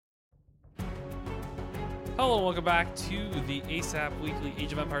Hello and welcome back to the ASAP Weekly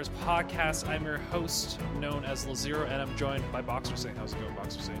Age of Empires podcast. I'm your host, known as Lazero, and I'm joined by Boxer Saint. How's it going,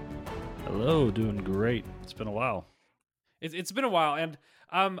 Boxer Saint? Hello, doing great. It's been a while. It's been a while, and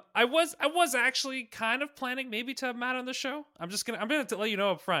I was actually kind of planning maybe to have Matt on the show. I'm gonna let you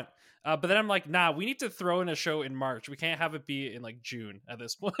know up front. But then I'm like, nah, we need to throw in a show in March. We can't have it be in like June at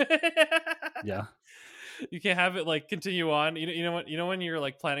this point. Yeah. You can't have it like continue on. You know what? You know when you're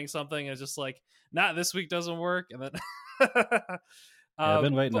like planning something and it's just like, nah, this week doesn't work, and then Yeah, I've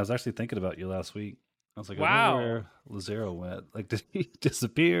been waiting. but, I was actually thinking about you last week. I was like, I wonder wow. where Lazero went. Like, did he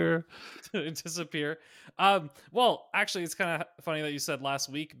disappear? Disappear. Well, actually, it's kind of funny that you said last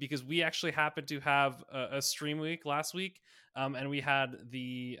week because we actually happened to have a stream week last week, and we had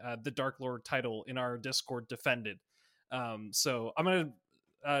the Dark Lord title in our Discord defended. So I'm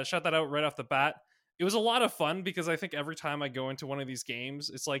gonna shout that out right off the bat. It was a lot of fun because I think every time I go into one of these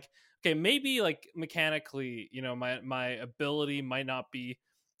games, it's like, okay, maybe like mechanically, my ability might not be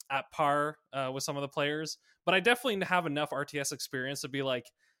at par with some of the players, but I definitely have enough RTS experience to be like,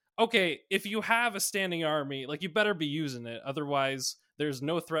 okay, if you have a standing army, like you better be using it. Otherwise, there's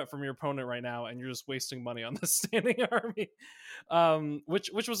no threat from your opponent right now, and you're just wasting money on the standing army.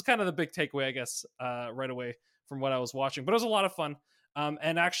 Which was kind of the big takeaway, I guess, right away from what I was watching. But it was a lot of fun.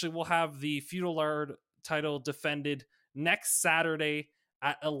 And actually, we'll have the Feudal Lord title defended next Saturday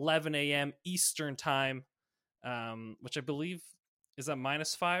at 11 a.m. Eastern time, which I believe is that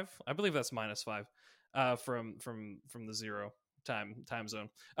 -5. I believe that's -5 from the zero time zone.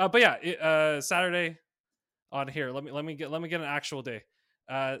 But yeah, Saturday on here. Let me get an actual day.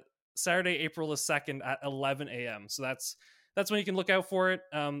 Saturday, April the 2nd at 11 a.m. So that's when you can look out for it.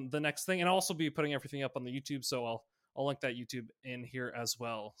 The next thing, and I'll also be putting everything up on the YouTube. So I'll link that YouTube in here as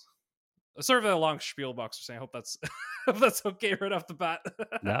well. Sort of a long spiel, Boxer saying. I hope that's hope that's okay right off the bat.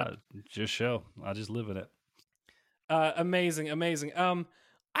 Nah, just show. I just live in it. Amazing.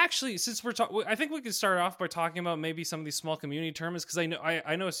 Actually, since we're talking, I think we could start off by talking about maybe some of these small community tournaments because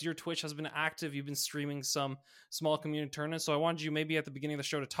I noticed your Twitch has been active. You've been streaming some small community tournaments, so I wanted you maybe at the beginning of the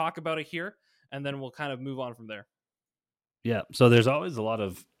show to talk about it here, and then we'll kind of move on from there. Yeah. So there's always a lot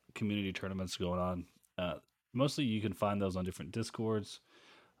of community tournaments going on. Mostly you can find those on different Discords.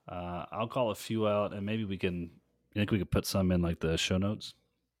 I'll call a few out, and maybe I think we could put some in like the show notes.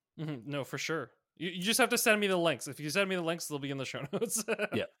 No, for sure. You just have to send me the links. If you send me the links, they'll be in the show notes.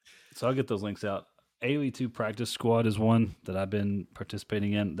 Yeah. So I'll get those links out. AoE 2 Practice Squad is one that I've been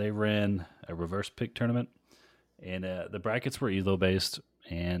participating in. They ran a reverse pick tournament, and the brackets were ELO based,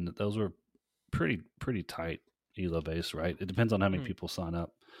 and those were pretty tight ELO based, right? It depends on how many people sign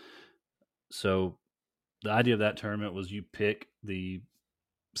up. So the idea of that tournament was you pick the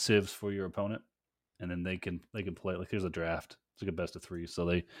civs for your opponent, and then they can play. Like there's a draft. It's like a best of 3. So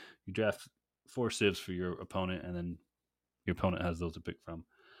you draft 4 civs for your opponent, and then your opponent has those to pick from.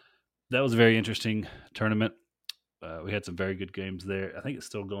 That was a very interesting tournament. We had some very good games there. I think it's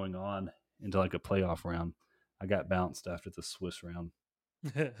still going on into like a playoff round. I got bounced after the Swiss round.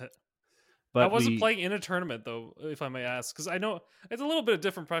 But I wasn't playing in a tournament, though, if I may ask, because I know it's a little bit of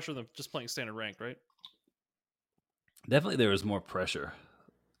different pressure than just playing standard ranked, right? Definitely, there was more pressure,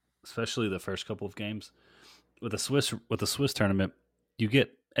 especially the first couple of games. With the Swiss tournament, you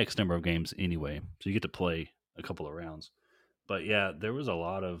get X number of games anyway, so you get to play a couple of rounds. But yeah, there was a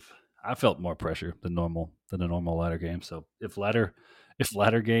lot of. I felt more pressure than a normal ladder game. So if ladder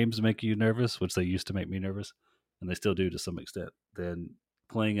games make you nervous, which they used to make me nervous, and they still do to some extent, then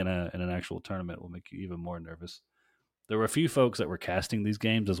playing in an actual tournament will make you even more nervous. There were a few folks that were casting these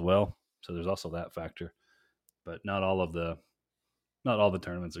games as well, so there's also that factor. But not all the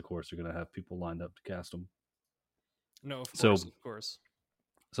tournaments, of course, are going to have people lined up to cast them. No, of course.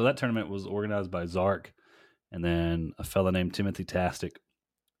 So that tournament was organized by Zark, and then a fella named Timothy Tastic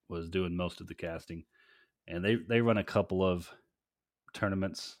was doing most of the casting. And they run a couple of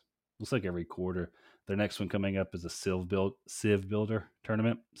tournaments, looks like every quarter. Their next one coming up is a Civ Builder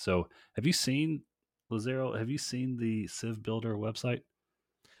tournament. So have you seen, Lazero, have you seen the Civ Builder website?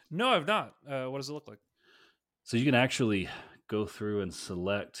 No, I've not. What does it look like? So you can actually go through and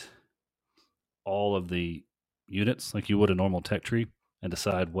select all of the units like you would a normal tech tree and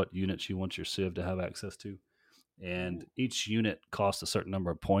decide what units you want your Civ to have access to. And each unit costs a certain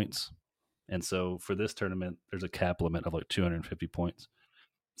number of points. And so for this tournament, there's a cap limit of like 250 points.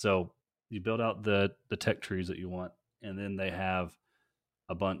 So you build out the tech trees that you want, and then they have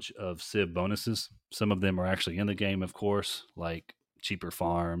a bunch of Civ bonuses. Some of them are actually in the game, of course, like cheaper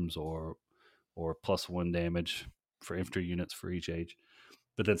farms or +1 damage for infantry units for each age.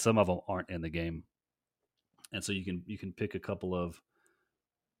 But then some of them aren't in the game. And so you can pick a couple of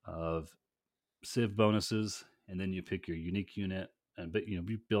Civ bonuses, and then you pick your unique unit, and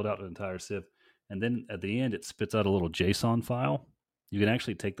you build out an entire Civ, and then at the end it spits out a little JSON file. You can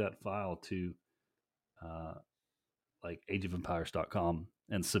actually take that file to like ageofempires.com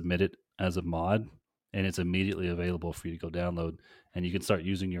and submit it as a mod, and it's immediately available for you to go download, and you can start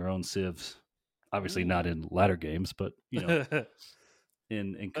using your own civs. Obviously not in ladder games, but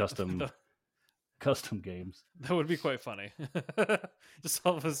in custom games. That would be quite funny. Just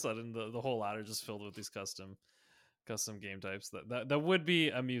all of a sudden the whole ladder just filled with these custom game types. That would be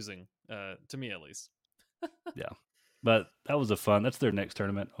amusing, to me at least. Yeah. But that was that's their next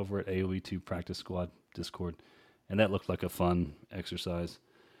tournament over at AoE2 Practice Squad Discord. And that looked like a fun exercise.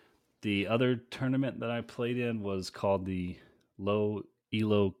 The other tournament that I played in was called the Low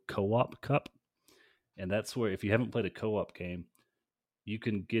Elo Co-op Cup. And that's where, if you haven't played a co-op game, you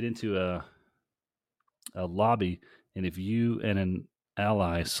can get into a lobby, and if you and an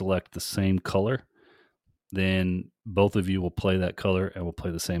ally select the same color, then both of you will play that color and will play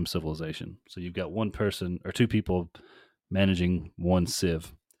the same civilization. So you've got one person or two people managing one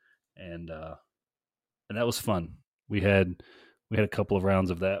civ, and that was fun. We had a couple of rounds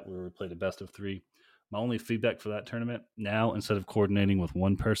of that where we played a best of 3. My only feedback for that tournament, now instead of coordinating with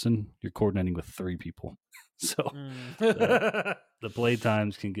one person, you're coordinating with 3 people. So the play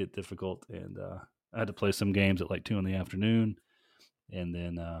times can get difficult, and I had to play some games at like 2 p.m, and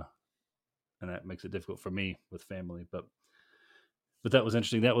then and that makes it difficult for me with family. But that was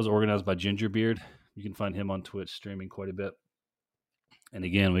interesting. That was organized by Gingerbeard. You can find him on Twitch streaming quite a bit. And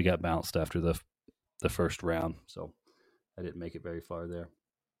again, we got bounced after the first round, so I didn't make it very far there.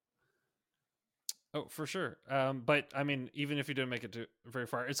 Oh, for sure. But I mean, even if you didn't make it very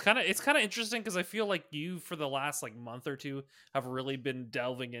far, it's kind of interesting because I feel like you, for the last like month or two, have really been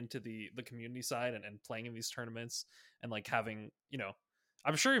delving into the community side and playing in these tournaments and like having,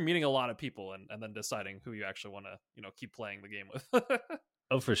 I'm sure you're meeting a lot of people and then deciding who you actually want to, keep playing the game with.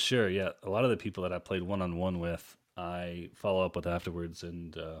 Oh, for sure. Yeah. A lot of the people that I played one-on-one with, I follow up with afterwards.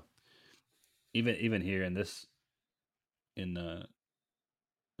 And even here in the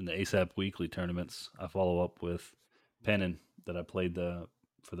ASAP weekly tournaments, I follow up with Pennon that I played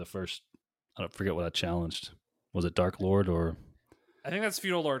for the first, I don't forget what I challenged. Was it Dark Lord or? I think that's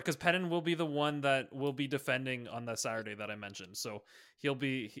Feudal Lord, because Pennon will be the one that will be defending on the Saturday that I mentioned. So he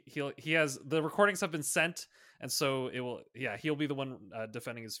has, the recordings have been sent, and so he'll be the one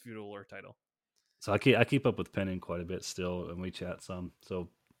defending his Feudal Lord title. So I keep up with Pennon quite a bit still, and we chat some. So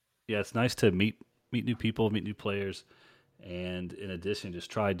yeah, it's nice to meet new people, meet new players, and in addition, just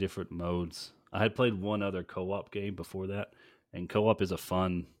try different modes. I had played one other co-op game before that, and co-op is a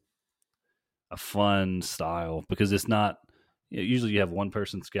fun style because it's not. Usually you have one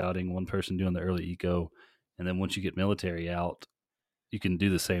person scouting, one person doing the early eco, and then once you get military out, you can do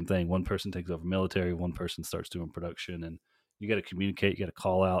the same thing. One person takes over military, one person starts doing production, and you got to communicate. You got to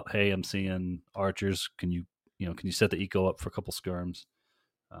call out, "Hey, I'm seeing archers. Can you set the eco up for a couple skirms?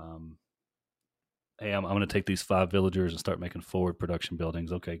 Hey, I'm going to take these 5 villagers and start making forward production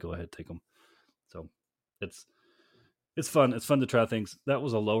buildings. Okay, go ahead, take them." So it's fun. It's fun to try things. That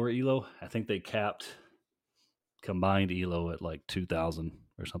was a lower elo. I think they capped combined elo at like 2,000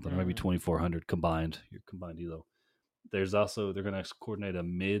 or something, or maybe 2,400 combined. Your combined elo. There's also, they're going to coordinate a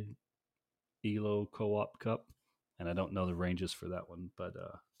mid elo co-op cup, and I don't know the ranges for that one, but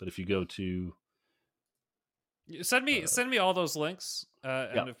if you go to send me all those links,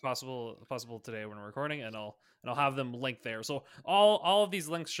 and if possible today when we're recording, and I'll have them linked there. So all of these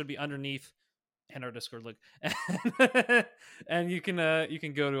links should be underneath and our Discord link, and you can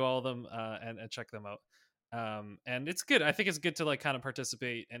go to all of them and check them out. And it's good. I think it's good to like kind of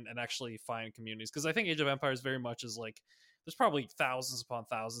participate and actually find communities, because I think Age of Empires very much is like, there's probably thousands upon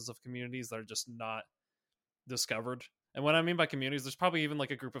thousands of communities that are just not discovered. And what I mean by communities, there's probably even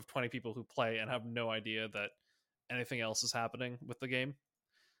like a group of 20 people who play and have no idea that anything else is happening with the game.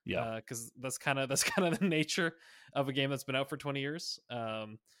 Yeah, because that's kind of the nature of a game that's been out for 20 years.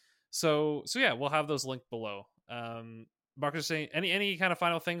 So yeah, we'll have those linked below. Marcus, saying any kind of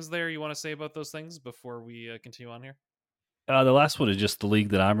final things there you want to say about those things before we continue on here? The last one is just the league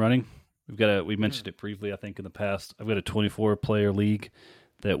that I'm running. We mentioned it briefly, I think, in the past. I've got a 24-player league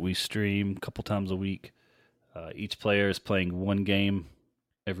that we stream a couple times a week. Each player is playing one game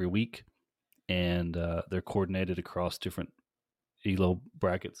every week, and they're coordinated across different elo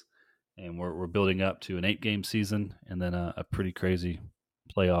brackets. And we're building up to an 8-game season, and then a pretty crazy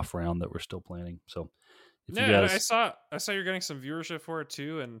playoff round that we're still planning. So. Yeah, I saw you're getting some viewership for it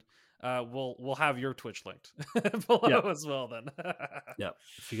too, and we'll have your Twitch linked below as well. Then, yeah,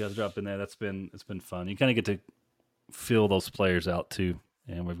 if you guys drop in there, it's been fun. You kind of get to feel those players out too.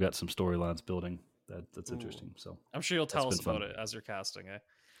 and we've got some storylines building. That's Ooh. interesting. So I'm sure you'll that's tell us been about fun. it as you're casting, eh?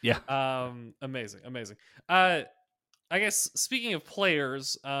 Yeah. Amazing, amazing. I guess speaking of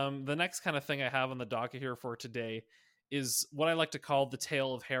players, the next kind of thing I have on the docket here for today is what I like to call the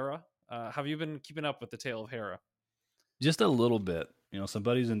Tale of Hera. Have you been keeping up with the Tale of Hera? Just a little bit. Some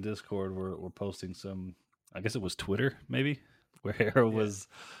buddies in Discord were posting some. I guess it was Twitter, maybe, where Hera Yeah. was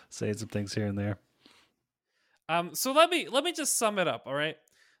saying some things here and there. So let me just sum it up. All right.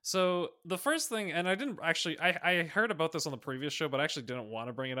 So the first thing, and I didn't actually, I heard about this on the previous show, but I actually didn't want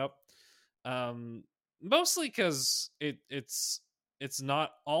to bring it up. Mostly because it's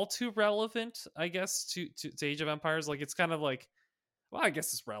not all too relevant, I guess, to Age of Empires. Like it's kind of like, well, I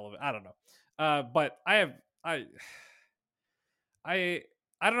guess it's relevant. I don't know. But I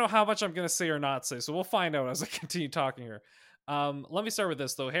I don't know how much I'm gonna say or not say, so we'll find out as I continue talking here. Let me start with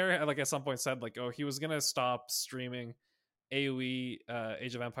this though. Harry, like at some point, said like, oh, he was gonna stop streaming AOE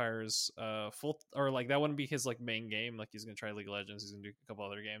Age of Empires full, or like that wouldn't be his like main game. Like he's gonna try League of Legends, he's gonna do a couple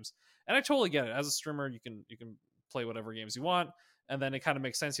other games, and I totally get it. As a streamer, you can play whatever games you want, and then it kind of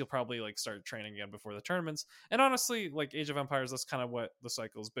makes sense. You'll probably like start training again before the tournaments. And honestly, like Age of Empires, that's kind of what the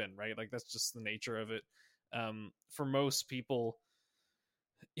cycle's been, right? Like that's just the nature of it. For most people,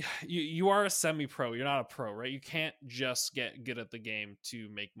 you are a semi-pro, you're not a pro, right? You can't just get good at the game to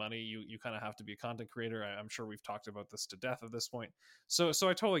make money. You kind of have to be a content creator. I'm sure we've talked about this to death at this point, so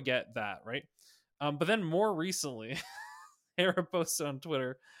I totally get that, right? But then more recently, Hera posted on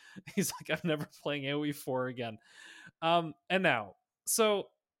Twitter, he's like, I'm never playing AoE 4 again. And now, so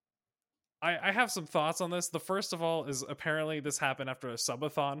I have some thoughts on this. The first of all is apparently this happened after a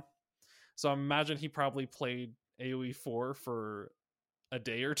subathon, so I imagine he probably played AoE 4 for a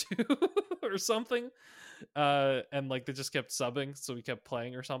day or two or something, and like they just kept subbing, so he kept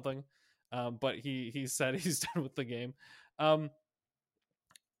playing or something. But he said he's done with the game. um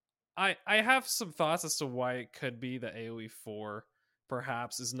I have some thoughts as to why it could be that AoE 4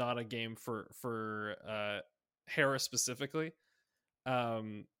 perhaps is not a game for Hera specifically.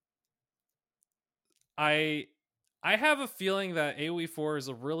 um I I have a feeling that AoE 4 is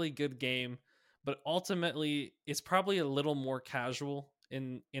a really good game, but ultimately it's probably a little more casual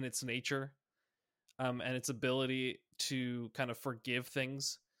in its nature, and its ability to kind of forgive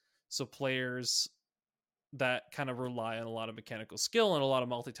things. So players that kind of rely on a lot of mechanical skill and a lot of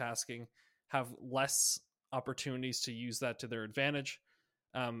multitasking have less opportunities to use that to their advantage.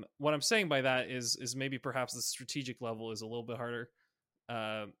 What I'm saying by that is maybe perhaps the strategic level is a little bit harder.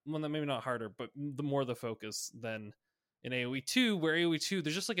 Well, maybe not harder, but the more the focus than in AoE 2, where AoE 2,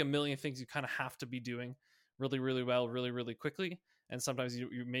 there's just like a million things you kind of have to be doing really, really well, really, really quickly. And sometimes you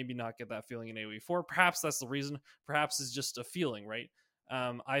maybe not get that feeling in AoE 4. Perhaps that's the reason. Perhaps it's just a feeling, right?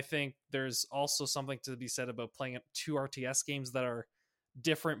 I think there's also something to be said about playing two RTS games that are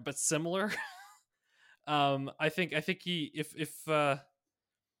different but similar. I think he if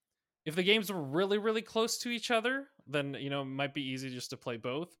the games were really really close to each other, then it might be easy just to play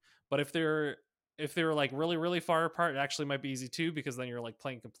both. But if they're like really really far apart, it actually might be easy too, because then you're like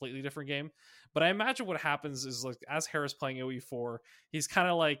playing a completely different game. But I imagine what happens is, like, as Harris playing OE4, he's kind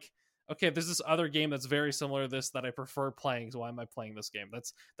of like, okay, there's this other game that's very similar to this that I prefer playing, so why am I playing this game?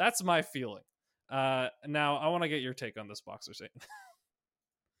 That's my feeling. Now I want to get your take on this, Boxer Satan.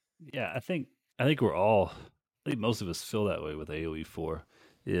 Yeah, I think we're all. I think most of us feel that way with AoE 4.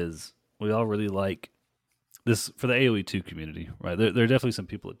 Is we all really like this for the AoE 2 community, right? There are definitely some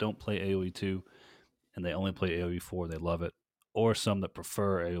people that don't play AoE 2 and they only play AoE 4. They love it, or some that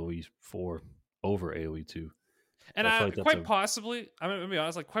prefer AoE 4 over AoE 2. And I feel like that's quite possibly, I'm gonna be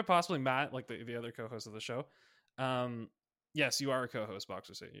honest, like quite possibly Matt, like the other co-host of the show. Yes, you are a co-host,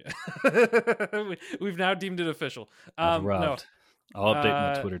 Boxer Satan. Yeah. We've now deemed it official. I've No, arrived. I'll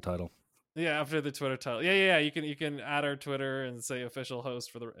update my Twitter title. yeah, after the Twitter title. Yeah. You can add our Twitter and say official host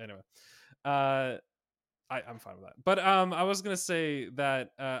for the anyway. I'm fine with that. But I was gonna say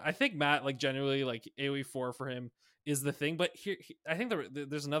that I think Matt, like, genuinely, like AoE 4 for him is the thing. But I think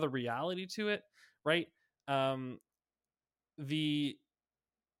there's another reality to it, right? Um, the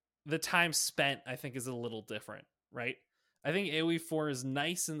time spent, I think, is a little different, right? I think AoE 4 is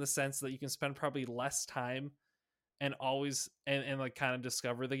nice in the sense that you can spend probably less time and always and like kind of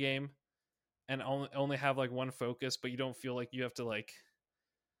discover the game, and only have like one focus, but you don't feel like you have to, like,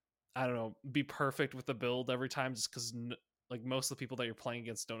 I don't know, be perfect with the build every time, just because like most of the people that you're playing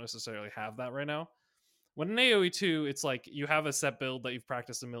against don't necessarily have that right now. When in AoE 2, it's like you have a set build that you've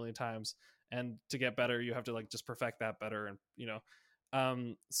practiced a million times, and to get better, you have to like just perfect that better, and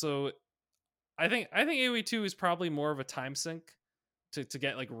so I think AoE 2 is probably more of a time sink to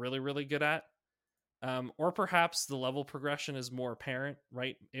get like really really good at. Or perhaps the level progression is more apparent,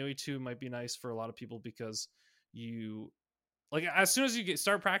 right? AoE 2 might be nice for a lot of people because you like as soon as you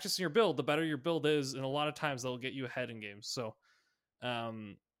start practicing your build, the better your build is, and a lot of times they'll get you ahead in games. So,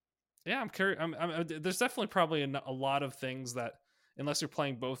 um, yeah, I'm curious. There's definitely probably a lot of things that, unless you're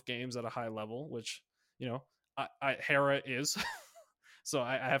playing both games at a high level, which you know, Hera is, so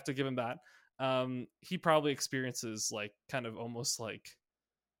I have to give him that. He probably experiences like kind of almost like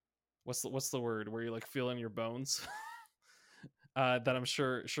what's the word where you like feel in your bones. That I'm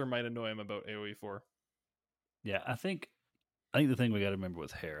sure might annoy him about AoE 4. Yeah, I think the thing we got to remember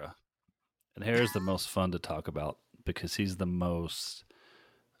with Hera, and Hera's the most fun to talk about because he's the most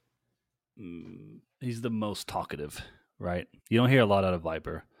talkative, right? You don't hear a lot out of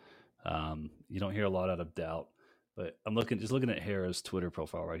Viper. You don't hear a lot out of Doubt. But I'm looking at Hera's Twitter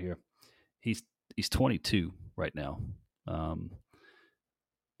profile right here. He's 22 right now.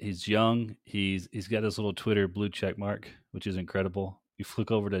 He's young. He's got his little Twitter blue check mark, which is incredible. You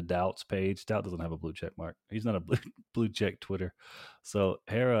flick over to Doubt's page. Doubt doesn't have a blue check mark. He's not a blue check Twitter. So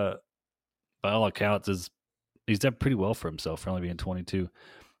Hera, by all accounts, he's done pretty well for himself for only being 22.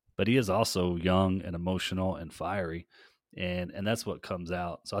 But he is also young and emotional and fiery, and that's what comes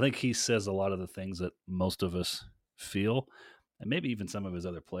out. So I think he says a lot of the things that most of us feel, and maybe even some of his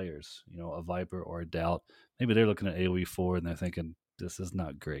other players. You know, a Viper or a Doubt. Maybe they're looking at AoE 4 and they're thinking, this is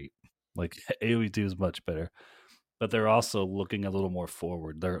not great. Like AoE 2 is much better. But they're also looking a little more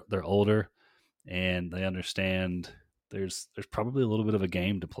forward. They're older and they understand there's probably a little bit of a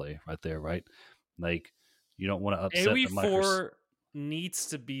game to play right there, right? Like you don't want to upset AoE the micros. 4 needs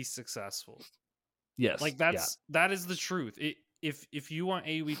to be successful. Yes. Like that is the truth. If you want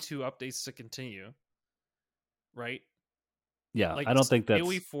AoE 2 updates to continue, right? Yeah, Like I don't think that's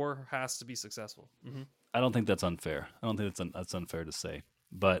AoE 4 has to be successful. Mm-hmm. I don't think that's unfair. I don't think that's unfair to say.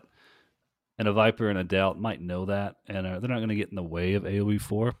 But and a Viper and a Doubt might know that, and they're not going to get in the way of AoE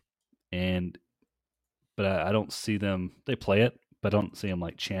 4. But I don't see them. They play it, but I don't see them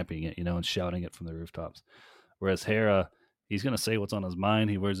like championing it, and shouting it from the rooftops. Whereas Hera, he's going to say what's on his mind.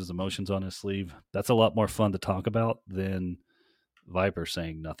 He wears his emotions on his sleeve. That's a lot more fun to talk about than Viper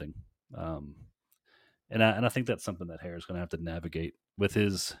saying nothing. And I think that's something that Hera's going to have to navigate with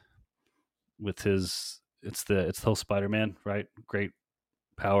his it's the whole Spider-Man, right? Great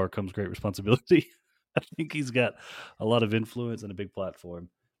power comes great responsibility. I think he's got a lot of influence and a big platform,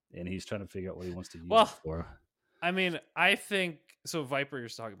 and he's trying to figure out what he wants to use it for. I mean, I think so. Viper, you're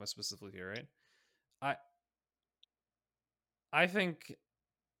talking about specifically here, right? I think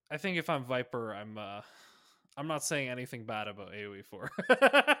if I'm Viper, I'm not saying anything bad about AoE 4.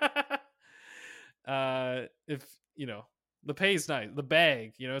 If the pay's nice, the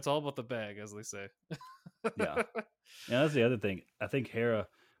bag, it's all about the bag, as they say. Yeah, that's the other thing. I think Hera,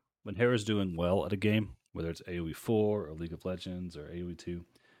 when Hera's doing well at a game, whether it's AoE 4 or League of Legends or AoE 2,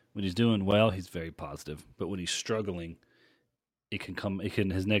 when he's doing well, he's very positive. But when he's struggling, his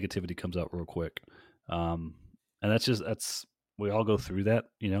negativity comes out real quick. And that's we all go through that.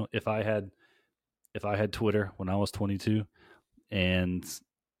 If I had Twitter when I was 22, and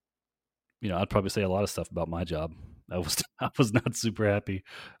I'd probably say a lot of stuff about my job. I was not super happy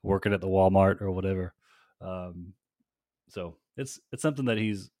working at the Walmart or whatever. So it's something that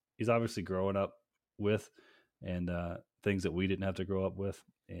he's obviously growing up with, and things that we didn't have to grow up with.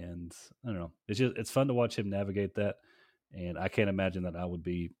 And I don't know, it's fun to watch him navigate that. And I can't imagine that I would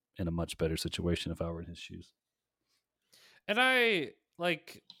be in a much better situation if I were in his shoes. And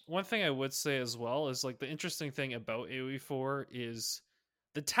one thing I would say as well is like the interesting thing about AoE 4 is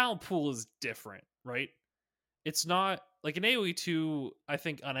the talent pool is different, right? It's not like in AoE 2, I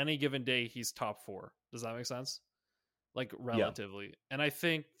think on any given day he's top 4. Does that make sense? Like relatively. Yeah. And I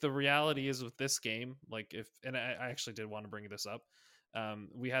think the reality is with this game, like and I actually did want to bring this up.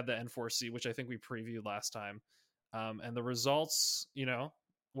 We had the N4C, which I think we previewed last time. And the results,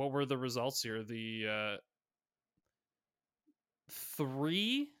 what were the results here? The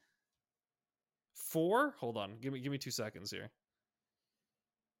 3, 4. Hold on, give me 2 seconds here.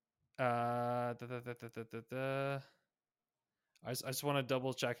 I just want to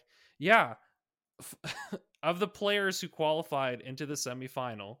double check. Yeah, of the players who qualified into the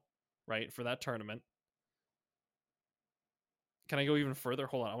semifinal, right, for that tournament. Can I go even further?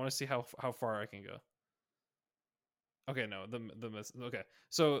 Hold on, I want to see how far I can go. Okay, no, okay.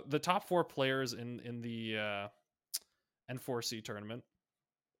 So the top 4 players in the N4C tournament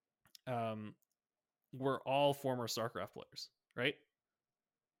were all former StarCraft players, right?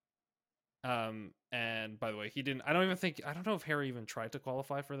 And by the way, he didn't. I don't know if Harry even tried to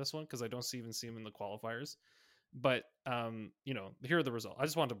qualify for this one because I don't even see him in the qualifiers. But here are the results. I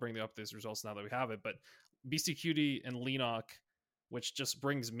just wanted to bring up these results now that we have it. But BC Cutie and Leenock, which just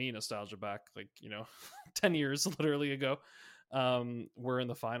brings me nostalgia back, 10 years literally ago, were in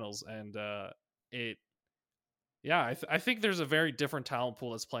the finals, and I think there's a very different talent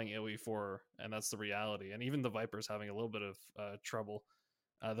pool that's playing AoE4, and that's the reality. And even the Vipers having a little bit of trouble.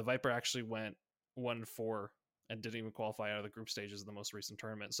 The Viper actually went 1-4 and didn't even qualify out of the group stages of the most recent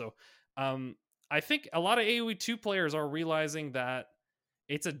tournament. So I think a lot of AoE2 players are realizing that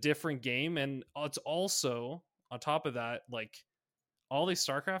it's a different game, and it's also, on top of that, like all these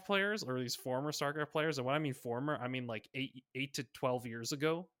StarCraft players, or these former StarCraft players, and when I mean former, I mean like 8 to 12 years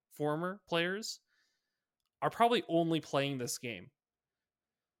ago, former players are probably only playing this game.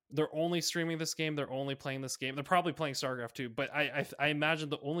 They're only streaming this game. They're only playing this game. They're probably playing StarCraft too, but I imagine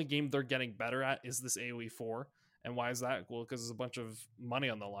the only game they're getting better at is this AoE4. And why is that? Well, because there's a bunch of money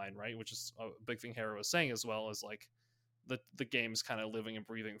on the line, right? Which is a big thing Hera was saying, as well as like the game's kind of living and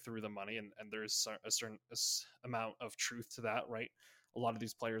breathing through the money, and there's a certain amount of truth to that, right? A lot of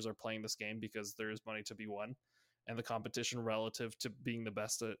these players are playing this game because there is money to be won, and the competition relative to being the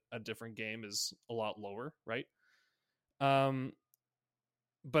best at a different game is a lot lower, right?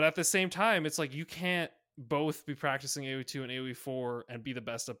 But at the same time, it's like you can't both be practicing AoE2 and AoE4 and be the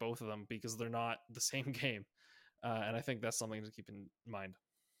best at both of them, because they're not the same game. And I think that's something to keep in mind.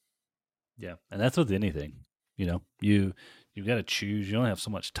 Yeah, and that's with anything. You've got to choose. You only have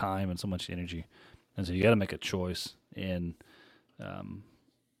so much time and so much energy, and so you got to make a choice. And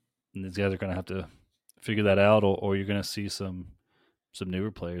these guys are going to have to figure that out, or you're going to see some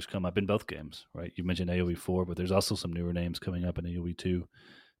newer players come up in both games, right? You mentioned AoE4, but there's also some newer names coming up in AoE2,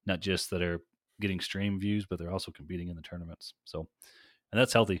 not just that are getting stream views, but they're also competing in the tournaments. So, and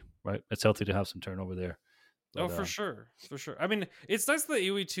that's healthy, right? It's healthy to have some turnover there. But, for sure. I mean, it's nice that the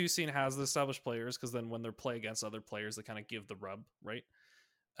AoE2 scene has the established players, because then when they're play against other players, they kind of give the rub, right?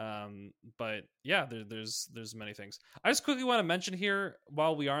 But yeah, there's many things. I just quickly want to mention here,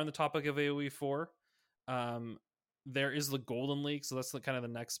 while we are on the topic of AoE4, there is the Golden League, so that's kind of the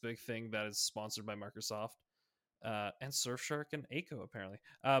next big thing that is sponsored by Microsoft, and Surfshark and Aiko apparently.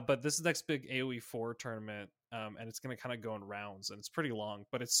 But this is the next big AoE4 tournament, and it's going to kind of go in rounds, and it's pretty long,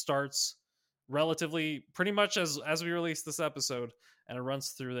 but it starts relatively pretty much as we release this episode, and it runs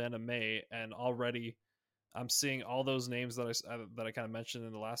through the end of May. And already I'm seeing all those names that I kind of mentioned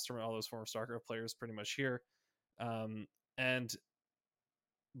in the last tournament, all those former StarCraft players pretty much here.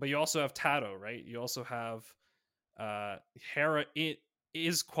 But you also have Tato, right? You also have Hera. It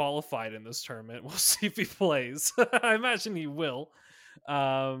is qualified in this tournament. We'll see if he plays. I imagine he will.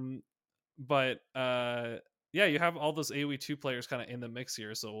 But you have all those AoE2 players kind of in the mix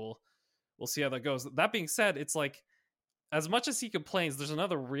here, so we'll see how that goes. That being said, it's like, as much as he complains, there's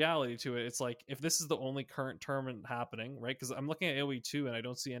another reality to it. It's like, if this is the only current tournament happening, right? Because I'm looking at AoE2 and I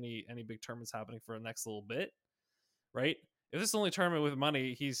don't see any big tournaments happening for the next little bit, right? If this is the only tournament with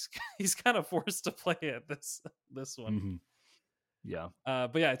money, he's kind of forced to play it this one. Mm-hmm. Yeah.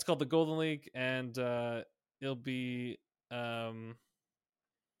 But yeah, it's called the Golden League, and it'll be I'll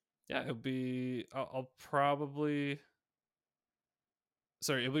probably,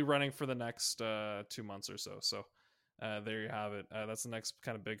 it'll be running for the next 2 months or so. So there you have it. That's the next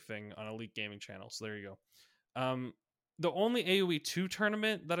kind of big thing on Elite Gaming Channel. So there you go. The only AoE2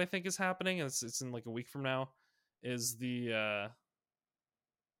 tournament that I think is happening, and it's in like a week from now, is the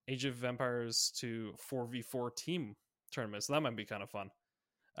Age of Empires 2 4v4 team tournament. So that might be kind of fun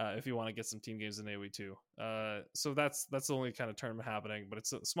if you want to get some team games in AoE2. So that's the only kind of tournament happening, but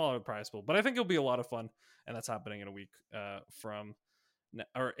it's a smaller prize pool. But I think it'll be a lot of fun, and that's happening in a week from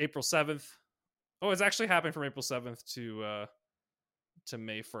April 7th. Oh, it's actually happening from April 7th to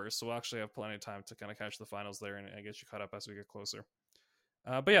May 1st. So we'll actually have plenty of time to kind of catch the finals there and get you caught up as we get closer.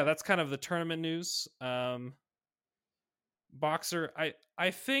 But yeah, that's kind of the tournament news. Boxer,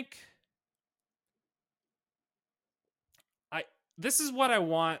 I think this is what I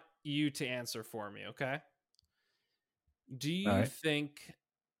want you to answer for me, okay? Do you think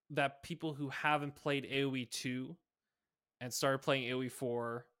that people who haven't played AoE2 and started playing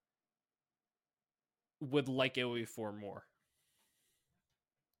AoE4 would like AoE4 more?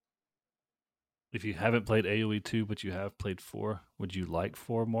 If you haven't played AoE2 but you have played 4, would you like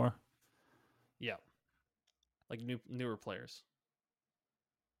 4 more? Yeah. Like newer players.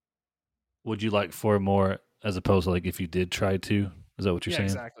 Would you like 4 more as opposed to like if you did try to? Is that what you're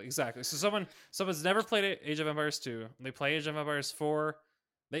saying? Exactly. So someone's never played Age of Empires 2. They play Age of Empires 4.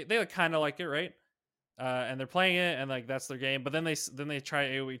 They kind of like it, right? And they're playing it, and like that's their game. But then they try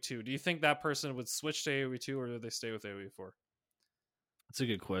AoE2. Do you think that person would switch to AoE2, or do they stay with AoE4? That's a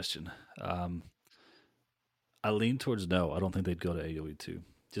good question. I lean towards no. I don't think they'd go to AoE 2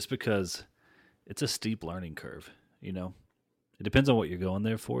 just because it's a steep learning curve. You know, it depends on what you're going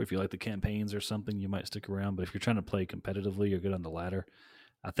there for. If you like the campaigns or something, you might stick around. But if you're trying to play competitively or get on the ladder,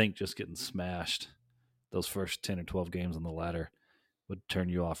 I think just getting smashed those first 10 or 12 games on the ladder would turn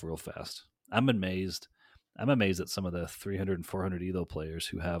you off real fast. I'm amazed. I'm amazed at some of the 300 and 400 ELO players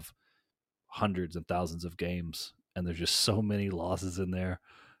who have hundreds and thousands of games, and there's just so many losses in there.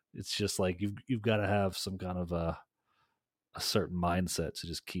 It's just like you've got to have some kind of a certain mindset to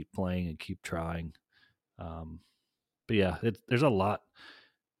just keep playing and keep trying. But yeah, there's a lot.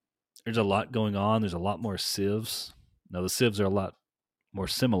 There's a lot going on. There's a lot more civs. Now the civs are a lot more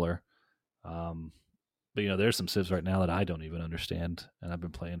similar. But there's some civs right now that I don't even understand, and I've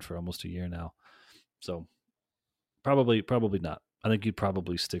been playing for almost a year now. So probably not. I think you'd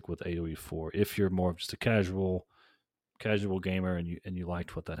probably stick with AoE 4 if you're more of just a casual gamer and you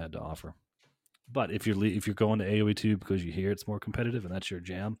liked what that had to offer. But if you're going to AoE 2 because you hear it's more competitive and that's your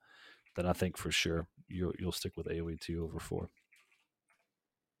jam, then I think for sure you'll stick with AoE 2 over 4.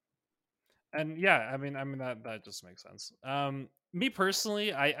 And yeah, I mean that just makes sense. Me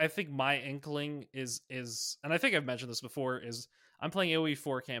personally, I think my inkling is, and I think I've mentioned this before, is I'm playing AoE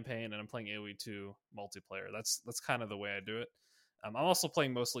 4 campaign and I'm playing AoE 2 multiplayer. That's kind of the way I do it. I'm also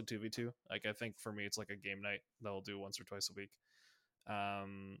playing mostly 2v2. Like, I think for me, it's like a game night that I'll do once or twice a week.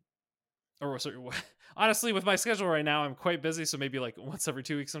 Or sorry, honestly, with my schedule right now, I'm quite busy, so maybe like once every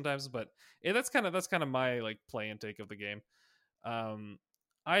 2 weeks sometimes. But yeah, that's kind of my like play intake of the game.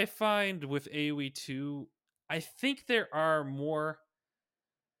 I find with AoE 2, I think there are more.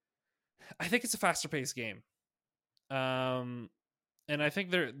 I think it's a faster paced game. And I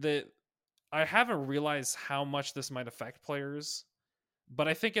think I haven't realized how much this might affect players, but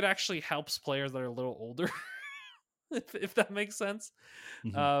I think it actually helps players that are a little older, if that makes sense.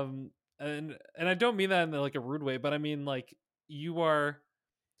 Mm-hmm. And I don't mean that in like a rude way, but I mean like you are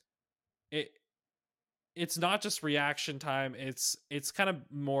it's not just reaction time. It's kind of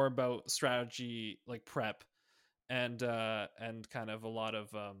more about strategy, like prep, and kind of a lot of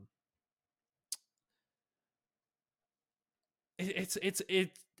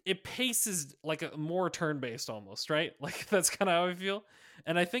it paces like a more turn based almost, right? Like that's kind of how I feel,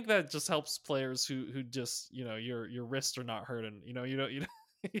 and I think that just helps players who just your wrists are not hurting. You don't.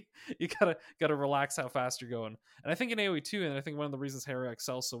 You gotta relax how fast you're going. And I think in AoE 2, and I think one of the reasons Harry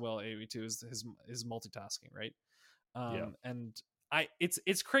excels so well at AoE 2 is his multitasking, right? And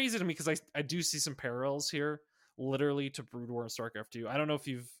it's crazy to me because I do see some parallels here, literally, to Brood War and StarCraft 2. I don't know if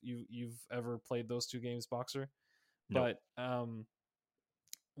you've ever played those two games, Boxer, nope. But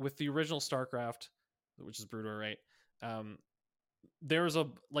with the original StarCraft, which is Brood War, right? There's a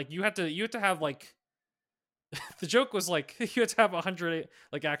you had to have like the joke was like you had to have 100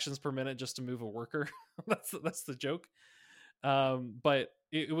 like actions per minute just to move a worker. that's the joke. But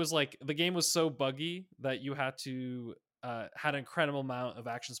it was like the game was so buggy that you had to had an incredible amount of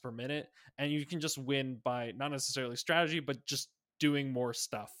actions per minute, and you can just win by not necessarily strategy, but just doing more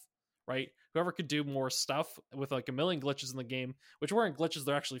stuff, right? Whoever could do more stuff with like a million glitches in the game, which weren't glitches,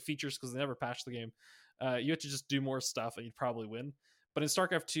 they're actually features because they never patched the game. You had to just do more stuff and you'd probably win. But in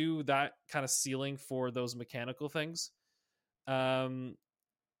StarCraft 2, that kind of ceiling for those mechanical things, the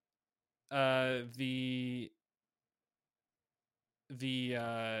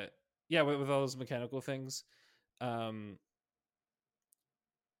yeah, with all those mechanical things,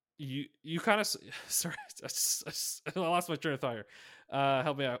 you kind of sorry, I lost my train of thought here.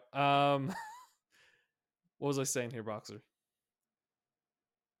 Help me out. What was I saying here, Boxer?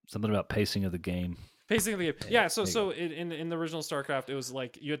 Something about pacing of the game. Pacing of the game. Yeah, so in the original StarCraft, it was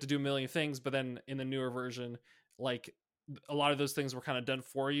like you had to do a million things, but then in the newer version, like a lot of those things were kind of done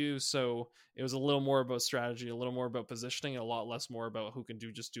for you. So it was a little more about strategy, a little more about positioning, and a lot less more about who can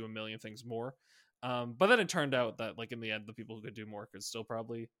do a million things more. But then it turned out that like in the end, the people who could do more could still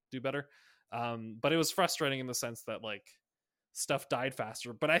probably do better. But it was frustrating in the sense that like stuff died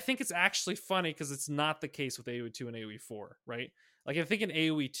faster. But I think it's actually funny because it's not the case with AoE 2 and AoE 4, right? Like I think in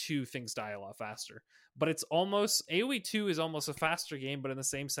AoE 2 things die a lot faster, but it's almost AoE 2 is almost a faster game, but in the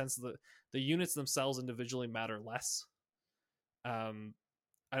same sense that the units themselves individually matter less. I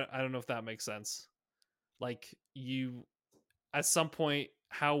don't know if that makes sense. Like you, at some point,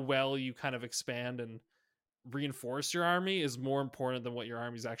 how well you kind of expand and reinforce your army is more important than what your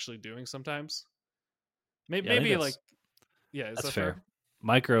army is actually doing sometimes. Maybe like, yeah, that's fair.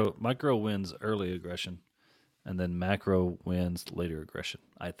 Micro wins early aggression, and then macro wins later aggression,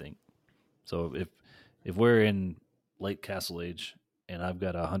 I think. So if we're in late Castle Age and I've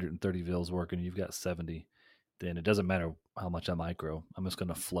got 130 vills working and you've got 70, then it doesn't matter how much I micro. I'm just going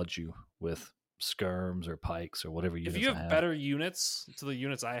to flood you with skirms or pikes or whatever If units you I have have. better units to the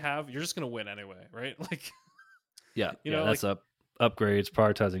units I have, you're just gonna win anyway, right? Like, Yeah, you yeah, know, like that's upgrades,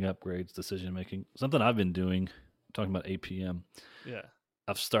 prioritizing upgrades, decision making. Something I've been doing, talking about APM. yeah.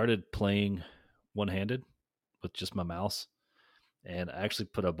 I've started playing one handed with just my mouse, and I actually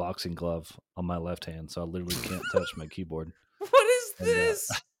put a boxing glove on my left hand, so I literally can't touch my keyboard. What is And this?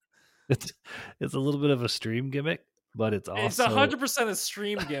 it's it's a little bit of a stream gimmick, but it's It's also 100% a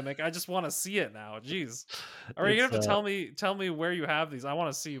stream gimmick. I just want to see it now. Jeez. All right, you it's have to tell me where you have these. I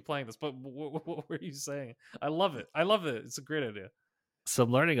want to see you playing this. But what were you saying? I love it. I love it. It's a great idea. so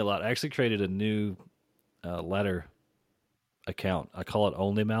I'm learning a lot. I actually created a new ladder account. I call it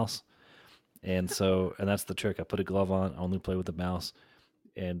Only Mouse, and that's the trick. I put a glove on, only play with the mouse,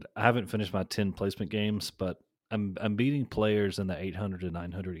 and I haven't finished my 10 placement games, but I'm beating players in the 800 to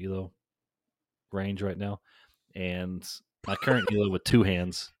 900 elo range right now, and my current elo with two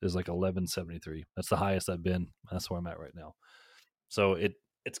hands is like 1173. That's the highest I've been. That's where I'm at right now. So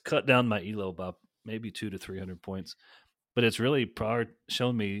it's cut down my elo by maybe 200 to 300 points, but it's really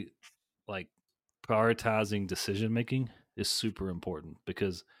shown me like prioritizing decision making is super important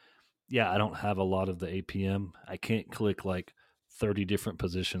because I don't have a lot of the APM. I can't click like 30 different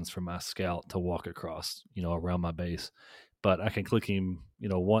positions for my scout to walk across, around my base. But I can click him,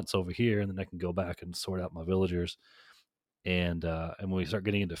 once over here, and then I can go back and sort out my villagers. And when we start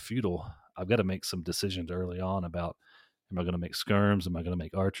getting into feudal, I've got to make some decisions early on about: am I going to make skirms? Am I going to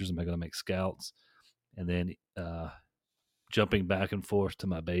make archers? Am I going to make scouts? And then jumping back and forth to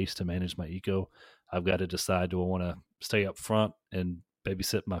my base to manage my eco, I've got to decide: do I want to stay up front and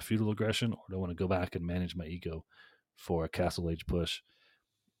babysit my feudal aggression, or do I want to go back and manage my eco for a castle age push?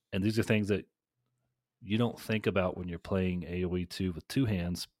 And these are things that you don't think about when you're playing AoE 2 with two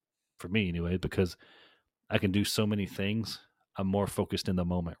hands, for me anyway, because I can do so many things. I'm more focused in the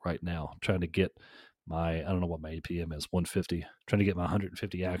moment right now, trying to get I don't know what my APM is, 150, trying to get my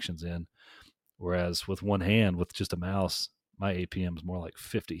 150 actions in. Whereas with one hand, with just a mouse, my APM is more like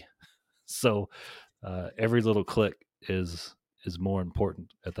 50. So every little click is more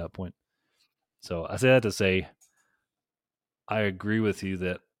important at that point. So I say that to say, I agree with you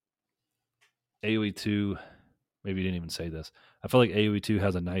that AoE 2, maybe you didn't even say this, I feel like AoE 2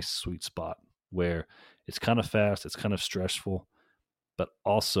 has a nice sweet spot where it's kind of fast, it's kind of stressful, but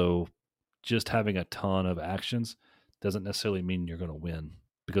also just having a ton of actions doesn't necessarily mean you're going to win,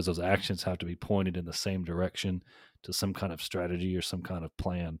 because those actions have to be pointed in the same direction to some kind of strategy or some kind of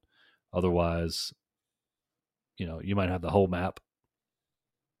plan. Otherwise, you might have the whole map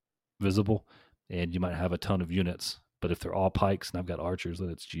visible and you might have a ton of units, but if they're all pikes and I've got archers, then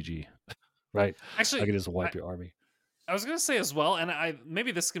it's GG. Right? I Actually, can just wipe your army. I was gonna say as well, and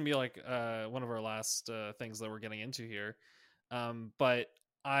maybe this can be like one of our last things that we're getting into here, but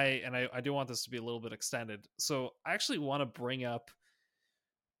I do want this to be a little bit extended. So I actually want to bring up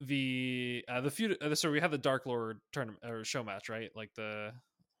the feud. So we had the Dark Lord tournament or show match, right? Like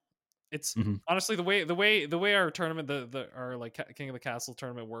it's honestly the way our tournament, our like King of the Castle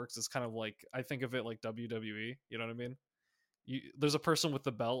tournament works is kind of like, I think of it like WWE. You know what I mean? There's a person with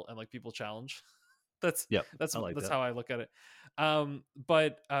the belt and like people challenge. that's Yep, I like that's that. how I look at it.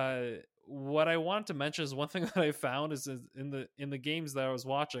 But what I want to mention is one thing that I found is in the games that I was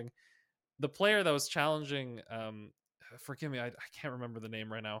watching, the player that was challenging, forgive me, I can't remember the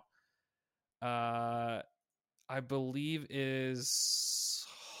name right now. I believe is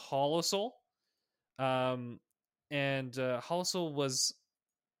Hollow Soul. And Hollow Soul was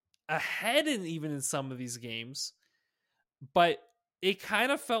ahead even in some of these games, but it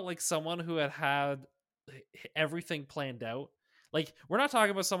kind of felt like someone who had everything planned out. Like, we're not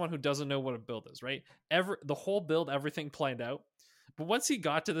talking about someone who doesn't know what a build is, right? The whole build, everything planned out. But once he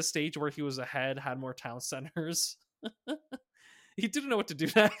got to the stage where he was ahead, had more town centers, he didn't know what to do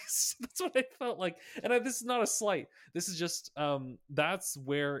next. That's what I felt like. And this is not a slight. This is just that's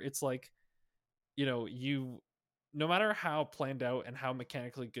where it's like, no matter how planned out and how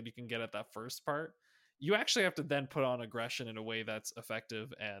mechanically good you can get at that first part, you actually have to then put on aggression in a way that's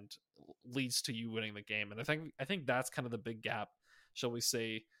effective and leads to you winning the game. And I think that's kind of the big gap, shall we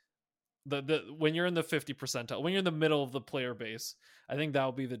say, the when you're in the 50 percentile, when you're in the middle of the player base. I think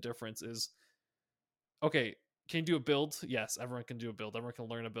that'll be the difference. Is, okay, can you do a build? Yes, everyone can do a build. Everyone can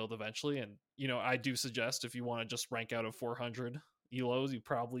learn a build eventually. And I do suggest, if you want to just rank out of 400 elos, you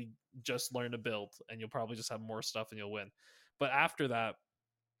probably just learn a build and you'll probably just have more stuff and you'll win. But after that,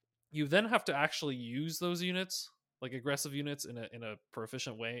 you then have to actually use those units, like aggressive units, in a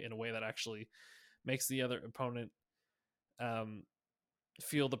proficient way, in a way that actually makes the other opponent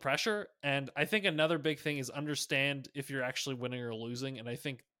feel the pressure. And I think another big thing is understand if you're actually winning or losing. And I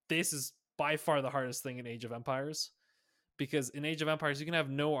think this is by far the hardest thing in Age of Empires, because in Age of Empires you can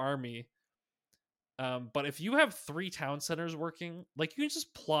have no army, but if you have 3 town centers working, like you can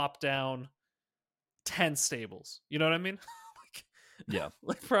just plop down 10 stables. You know what I mean? like, Yeah.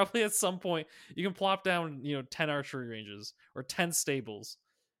 like probably at some point you can plop down 10 archery ranges or 10 stables,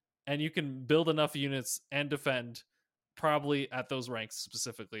 and you can build enough units and defend, probably at those ranks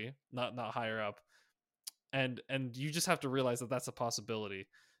specifically, not higher up, and you just have to realize that that's a possibility.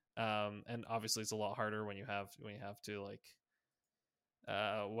 And obviously it's a lot harder when you have to, like,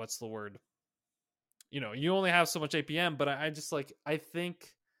 what's the word, you only have so much APM. But I just, like, I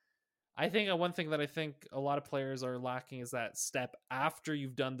think one thing that I think a lot of players are lacking is that step after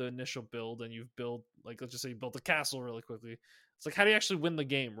you've done the initial build and you've built, like, let's just say you built a castle really quickly. It's like, how do you actually win the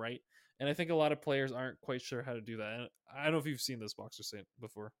game, right? And I think a lot of players aren't quite sure how to do that. And I don't know if you've seen this, Boxer Saint,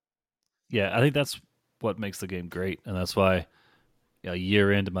 before. Yeah, I think that's what makes the game great, and that's why a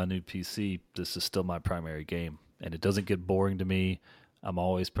year into my new PC, this is still my primary game, and it doesn't get boring to me. I'm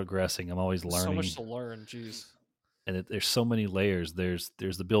always progressing. I'm always learning. So much to learn, jeez. And there's so many layers. There's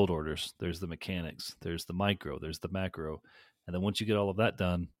the build orders, there's the mechanics, there's the micro, there's the macro, and then once you get all of that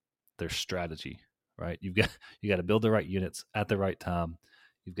done, there's strategy. Right? You got to build the right units at the right time.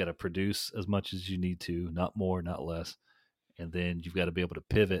 You've got to produce as much as you need to, not more, not less. And then you've got to be able to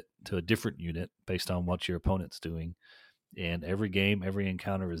pivot to a different unit based on what your opponent's doing. And every game, every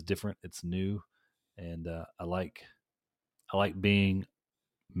encounter is different. It's new, and I like being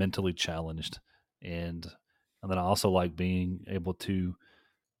mentally challenged, and then I also like being able to,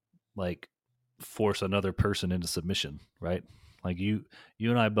 like, force another person into submission. Right? Like you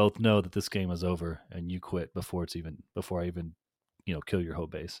and I both know that this game is over, and you quit before I even kill your whole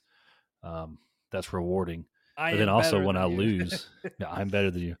base. That's rewarding. But then also when I lose, yeah, I'm better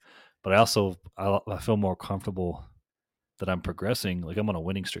than you. But I feel more comfortable that I'm progressing. Like, I'm on a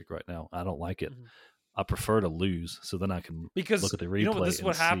winning streak right now. I don't like it. Mm-hmm. I prefer to lose so then I can look at the replay. This is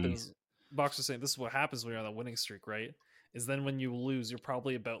what happens. Boxer's saying this is what happens when you're on a winning streak, right? Is then when you lose, you're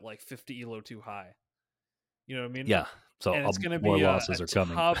probably about like 50 elo too high. You know what I mean? Yeah. So and it's going to be more losses are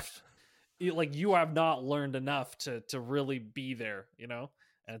coming. Tough, like, you have not learned enough to really be there, and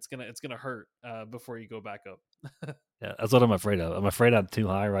it's gonna hurt before you go back up. Yeah, that's what I'm afraid of. I'm afraid I'm too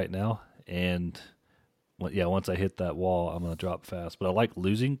high right now, and once I hit that wall, I'm gonna drop fast. But I like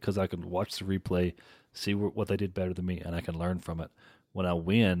losing because I can watch the replay, see what they did better than me, and I can learn from it. When I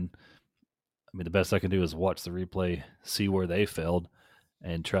win, I mean, the best I can do is watch the replay, see where they failed,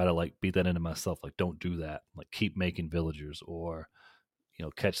 and try to, like, beat that into myself. Like, don't do that. Like, keep making villagers, or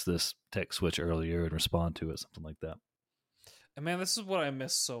catch this tech switch earlier and respond to it, something like that. And man, this is what I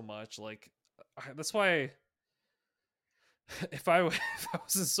miss so much. Like, that's why if I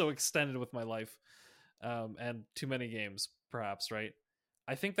wasn't so extended with my life, and too many games, perhaps, right?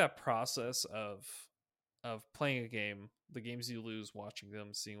 I think that process of playing a game, the games you lose, watching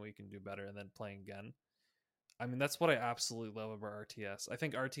them, seeing what you can do better, and then playing again. I mean, that's what I absolutely love about RTS. I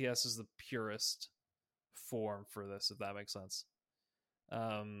think RTS is the purest form for this, if that makes sense.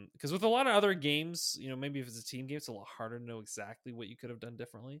 Because with a lot of other games, maybe if it's a team game, it's a lot harder to know exactly what you could have done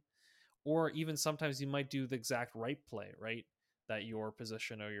differently. Or even sometimes you might do the exact right play, right? That your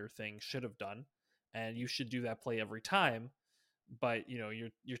position or your thing should have done. And you should do that play every time. But,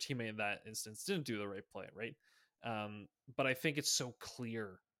 your teammate in that instance didn't do the right play, right? But I think it's so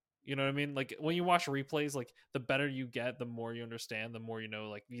clear. You know what I mean? Like, when you watch replays, like, the better you get, the more you understand, the more you know,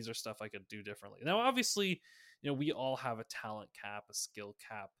 like, these are stuff I could do differently. Now, obviously, we all have a talent cap, a skill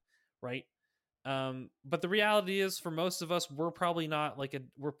cap, right? But the reality is, for most of us, we're probably not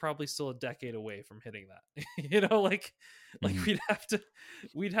we're probably still a decade away from hitting that. Like we'd have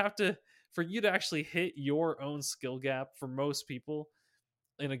to, for you to actually hit your own skill gap, for most people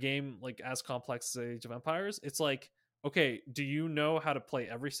in a game like as complex as Age of Empires, it's like, okay, do you know how to play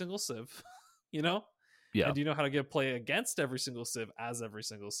every single civ? Yeah. And do you know how to play against every single civ as every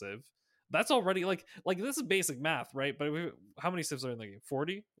single civ? That's already like this is basic math, right? But how many civs are in the game?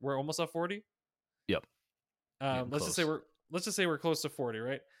 40? We're almost at 40. Yep. Let's just say we're close to 40,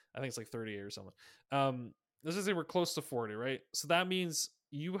 right? I think it's like 38 or something. Let's just say we're close to 40, right? So that means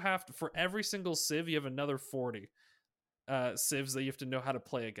you have to, for every single civ, you have another 40 civs that you have to know how to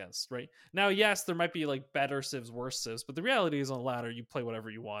play against, right? Now, yes, there might be like better civs, worse civs, but the reality is, on ladder, you play whatever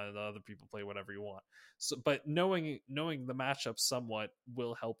you want, and the other people play whatever you want. So, but knowing the matchup somewhat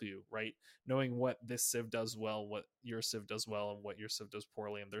will help you, right? Knowing what this civ does well, what your civ does well, and what your civ does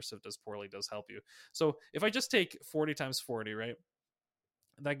poorly, and their civ does poorly, does help you. So if I just take 40 times 40, right,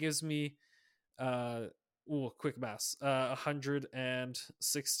 that gives me quick maths,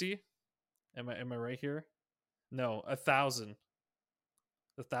 160. Am I right here? No, 1,000.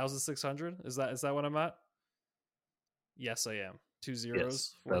 1,600. Is that what I'm at? Yes, I am. Two Yes,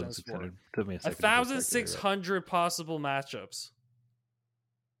 zeros, four times four. 1,600. Took me a A second to get thousand that six right. hundred possible matchups.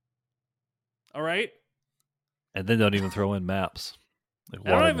 All right. And then don't even throw in maps. Like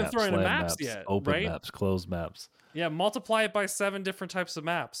I don't water even throw maps, in the land maps maps, yet, open right? maps, closed maps. Yeah, multiply it by 7 different types of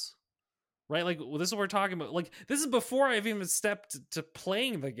maps. Right? Like, well, this is what we're talking about. Like, this is before I've even stepped to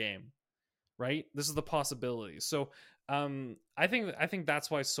playing the game. Right? This is the possibility. So I think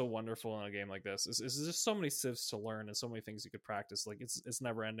that's why it's so wonderful in a game like this. Is just so many civs to learn and so many things you could practice. Like, it's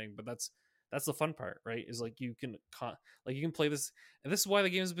never ending, but that's the fun part, right? Is like you can play this, and this is why the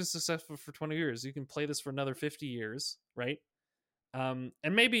game has been successful for 20 years. You can play this for another 50 years, right? And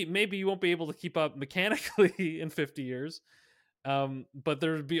maybe you won't be able to keep up mechanically in 50 years, but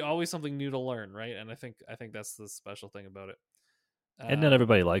there'd be always something new to learn, right? And I think that's the special thing about it. And not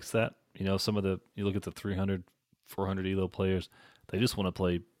everybody likes that. You know, you look at the 300, 400 ELO players, they just want to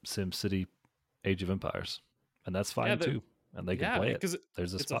play SimCity Age of Empires. And that's fine too. And they can play it. Because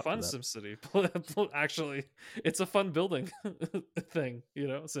There's a it's a spot fun for that. SimCity. Actually, it's a fun building thing,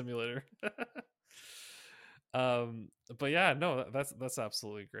 simulator. But yeah, no, that's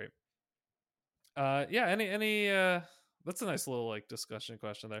absolutely great. Yeah, any that's a nice little like discussion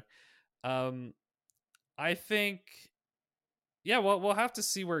question there. I think, yeah, well, we'll have to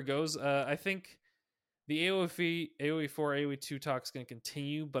see where it goes. I think the AoE 4, AoE 2 talk is going to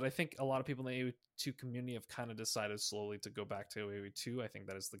continue, but I think a lot of people in the AoE 2 community have kind of decided slowly to go back to AoE 2. I think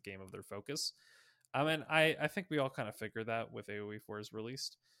that is the game of their focus. And I think we all kind of figured that with AoE 4's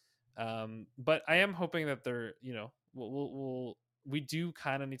released. But I am hoping that they're, we do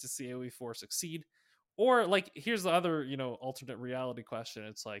kind of need to see AoE 4 succeed. Or like, here's the other, alternate reality question.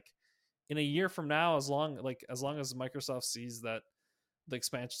 It's like, in a year from now, as long as Microsoft sees that the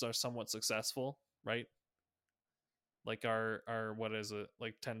expansions are somewhat successful, right? Like our what is it,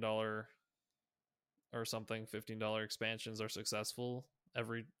 like $10 or something, $15 expansions are successful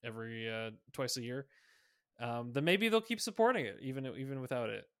every twice a year, then maybe they'll keep supporting it even without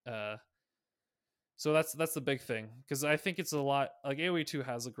it. So that's the big thing, because I think it's a lot like AoE 2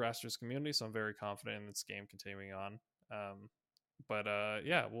 has a grassroots community, so I'm very confident in this game continuing on. But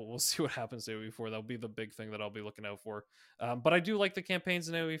yeah, we'll see what happens to AoE 4. That'll be the big thing that I'll be looking out for. But I do like the campaigns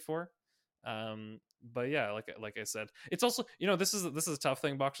in AoE 4. But yeah, like I said, it's also, this is a tough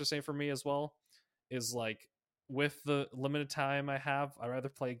thing Boxer saying for me as well, is like, with the limited time I have, I'd rather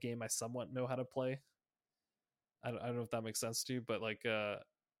play a game I somewhat know how to play. I don't know if that makes sense to you, but like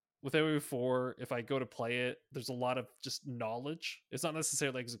with AoE 4, if I go to play it, there's a lot of just knowledge. It's not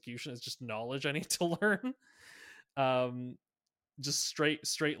necessarily execution, it's just knowledge I need to learn. Just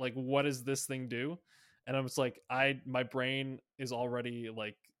straight like, what does this thing do? And I'm just like, my brain is already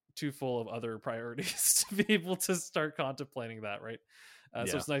like too full of other priorities to be able to start contemplating that, right?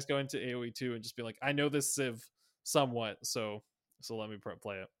 So it's nice going to AoE 2 and just be like, I know this civ somewhat, so let me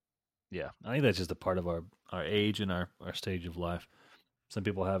play it. Yeah, I think that's just a part of our age and our stage of life. Some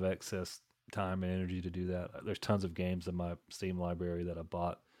people have excess time and energy to do that. There's tons of games in my Steam library that I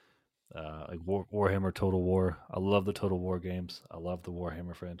bought, like Warhammer Total War. I love the Total War games. I love the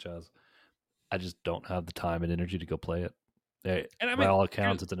Warhammer franchise. I just don't have the time and energy to go play it. And I mean, by all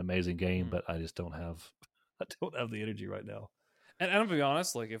accounts, it's an amazing game, but I just don't have the energy right now. And I'm gonna be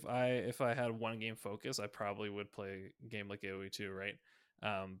honest, like if I had one game focus, I probably would play a game like AoE 2, right?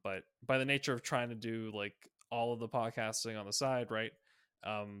 But by the nature of trying to do like all of the podcasting on the side, right?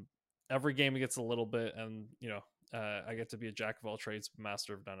 Every game gets a little bit, and I get to be a jack of all trades,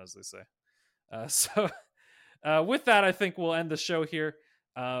 master of none, as they say. So with that, I think we'll end the show here.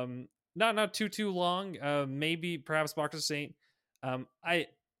 Not too long. Maybe perhaps Boxer Saint.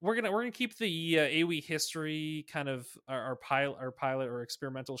 We're gonna keep the AoE history kind of our pilot or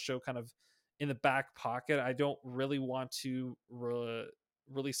experimental show kind of in the back pocket. I don't really want to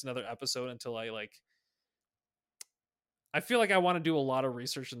release another episode until I feel like I want to do a lot of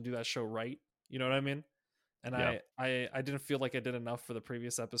research and do that show right. You know what I mean? And yeah. I didn't feel like I did enough for the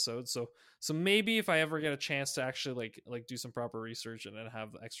previous episode. So maybe if I ever get a chance to actually like do some proper research and then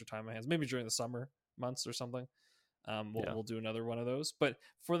have extra time on my hands, maybe during the summer months or something, we'll do another one of those. But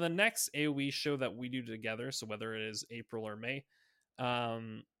for the next AoE show that we do together, so whether it is April or May,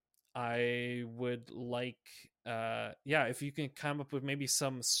 I would like, if you can come up with maybe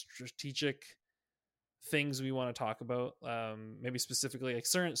some strategic things we want to talk about, maybe specifically like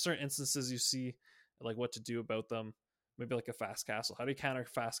certain instances you see, like what to do about them, maybe like a fast castle. How do you counter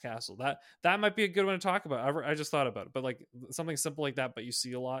fast castle? That might be a good one to talk about. I just thought about it, but like something simple like that, but you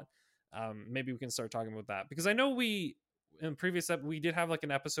see a lot. Maybe we can start talking about that, because I know in previous we did have like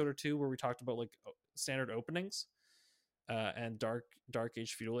an episode or two where we talked about like standard openings. and Dark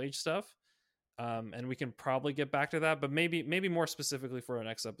Age, Feudal Age stuff. And we can probably get back to that, but maybe more specifically for our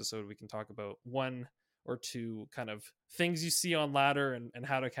next episode, we can talk about 1 or 2 kind of things you see on ladder and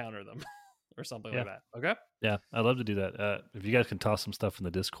how to counter them or something like that. Okay. Yeah, I'd love to do that. If you guys can toss some stuff in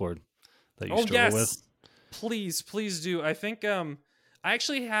the Discord that you struggle with, please do. I think I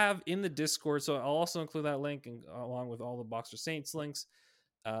actually have in the Discord, so I'll also include that link along with all the Boxer Saints links.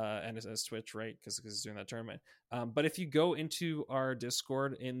 And as Twitch, right? Because it's doing that tournament. But if you go into our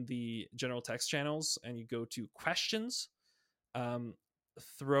Discord in the general text channels and you go to questions,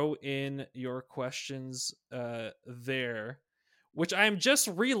 throw in your questions there, which I'm just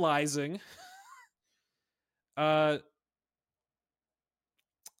realizing. All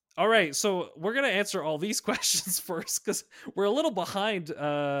right, so we're gonna answer all these questions first because we're a little behind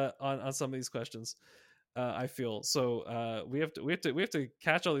on some of these questions. I feel so. We have to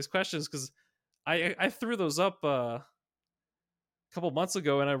catch all these questions because I threw those up a couple months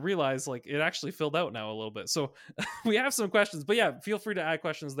ago and I realized like it actually filled out now a little bit. So we have some questions, but yeah, feel free to add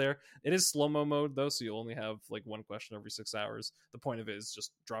questions there. It is slow-mo mode though, so you only have like 1 question every 6 hours. The point of it is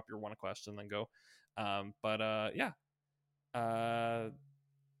just drop your 1 question and then go.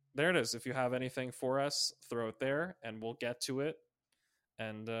 There it is. If you have anything for us, throw it there and we'll get to it.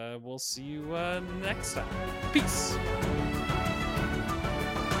 And we'll see you next time. Peace.